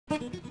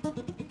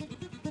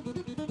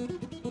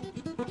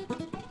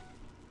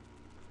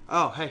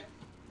Oh, hey.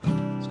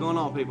 What's going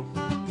on, people?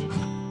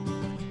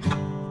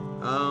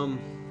 I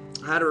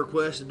had a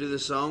request to do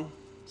this song,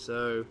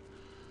 so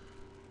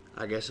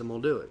I guess I'm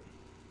gonna do it.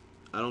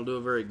 I don't do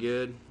it very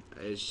good.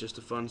 It's just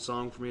a fun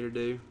song for me to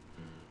do.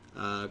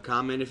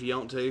 Comment if you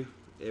want to.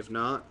 If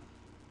not,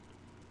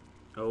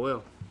 oh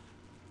well.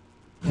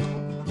 A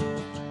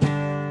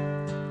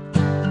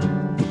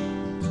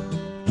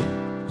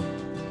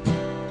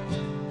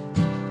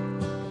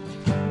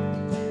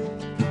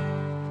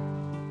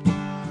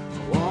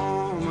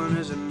woman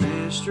is a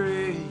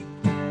mystery.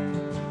 A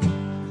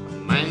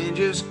man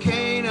just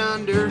can't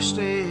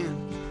understand.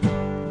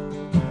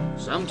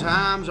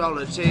 Sometimes all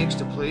it takes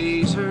to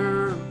please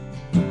her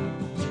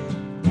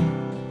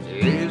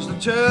is the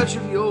touch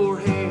of your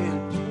hand.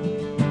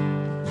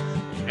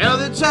 And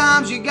other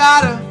times you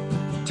gotta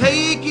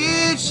take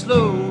it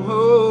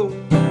slow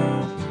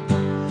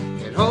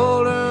and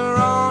hold her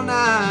all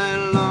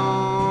night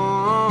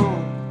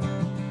long.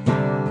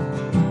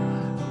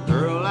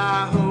 Girl,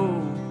 I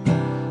hope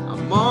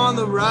I'm on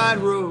the right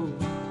road,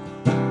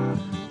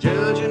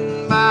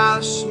 judging by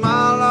the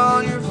smile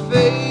on your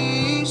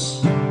face.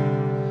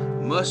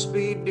 Must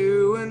be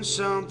doing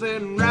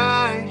something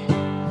right.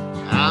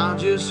 I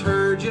just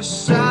heard you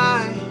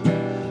sigh.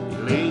 You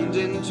leaned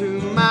into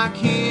my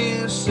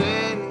kiss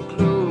and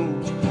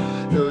closed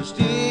those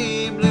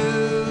deep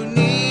blue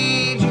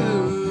need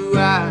you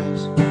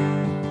eyes.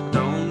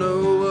 Don't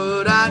know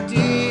what I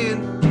did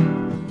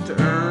to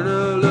earn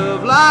a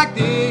love like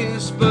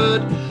this, but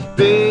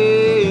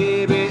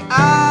baby,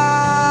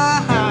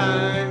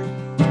 I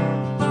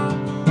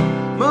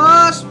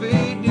must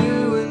be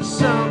doing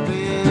something.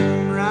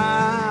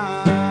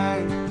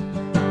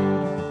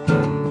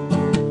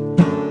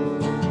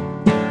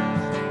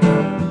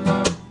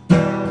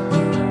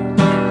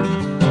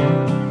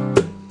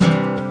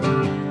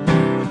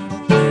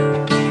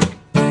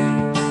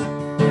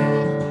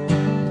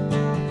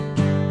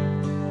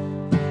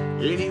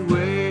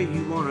 Anywhere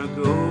you wanna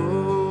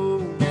go,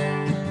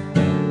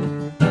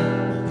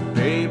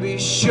 baby,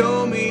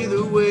 show me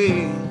the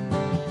way.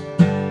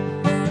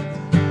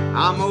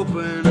 I'm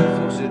open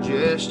for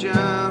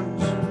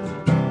suggestions,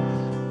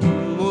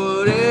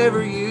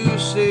 whatever you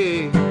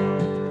say.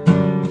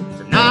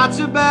 Tonight's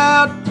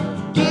about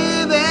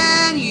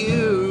giving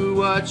you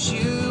what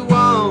you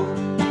want,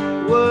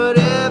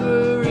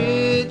 whatever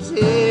it takes.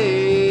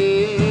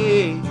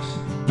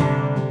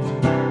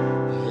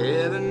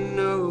 Heaven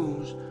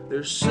knows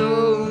there's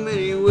so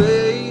many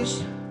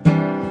ways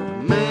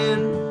a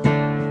man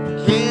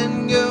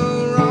can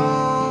go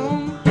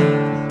wrong.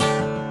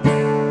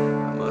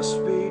 I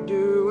must be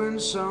doing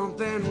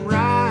something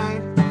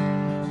right.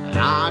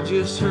 I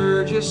just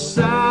heard you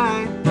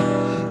sigh.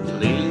 You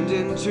leaned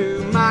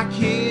into my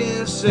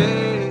kiss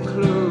and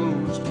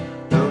closed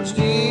those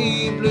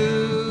deep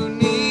blue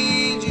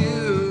need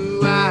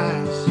you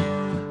eyes. I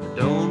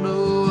don't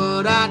know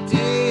what I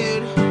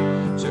did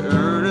to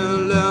earn a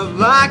love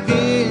like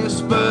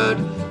this, but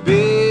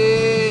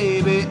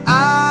baby,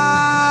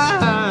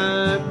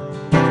 I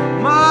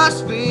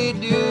must be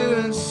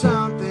doing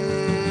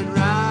something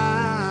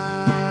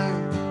right.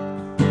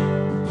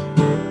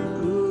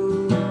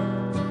 Ooh.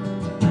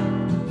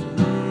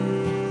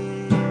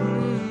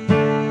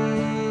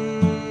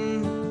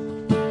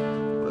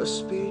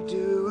 Must be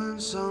doing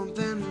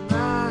something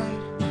right.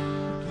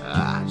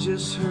 I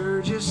just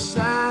heard you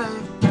sigh.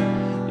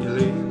 You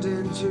leaned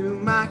into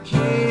my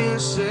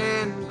kiss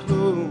and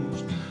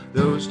closed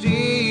those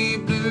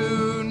deep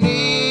blue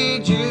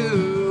need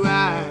you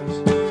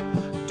eyes.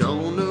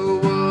 Don't know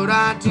what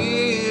I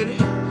did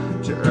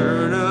to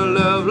earn a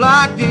love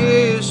like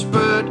this,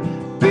 but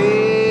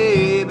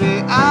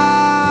baby,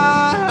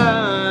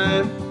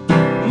 I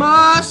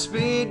must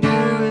be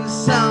doing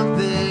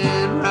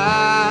something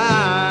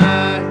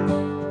right.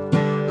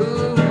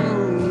 Ooh,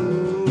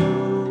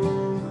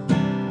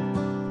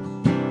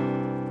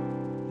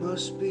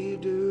 must be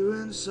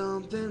doing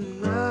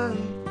something right.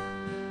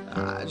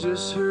 I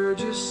just heard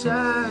you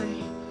sigh.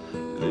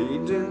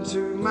 Leaned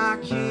into my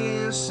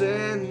kiss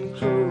and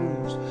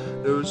closed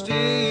those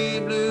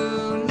deep blue